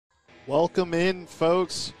Welcome in,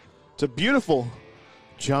 folks, to beautiful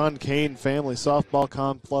John Kane Family Softball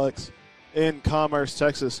Complex in Commerce,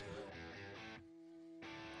 Texas.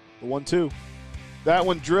 The 1-2. That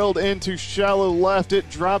one drilled into shallow left. It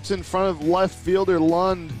drops in front of left fielder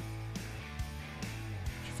Lund.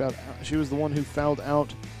 She was the one who fouled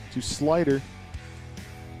out to Slider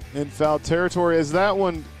in foul territory as that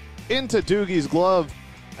one into Doogie's glove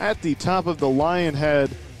at the top of the lion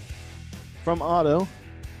head from Otto.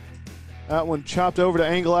 That one chopped over to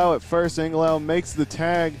Angelau at first. Angelau makes the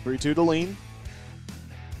tag. 3-2 to lean.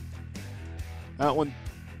 That one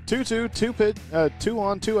 2-2, 2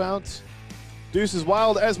 on, 2 outs. Deuce is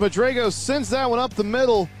wild as Madrigo sends that one up the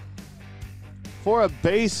middle for a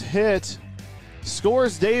base hit.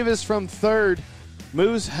 Scores Davis from third.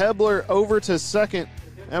 Moves Hebler over to second.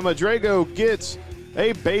 And Madrigo gets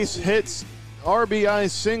a base hit RBI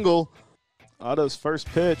single. Otto's first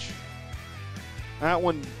pitch. That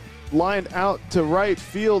one lined out to right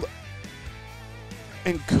field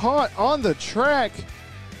and caught on the track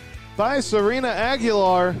by Serena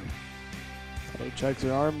Aguilar. Otto checks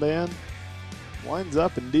her armband, winds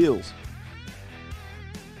up and deals.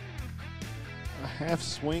 A half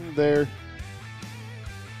swing there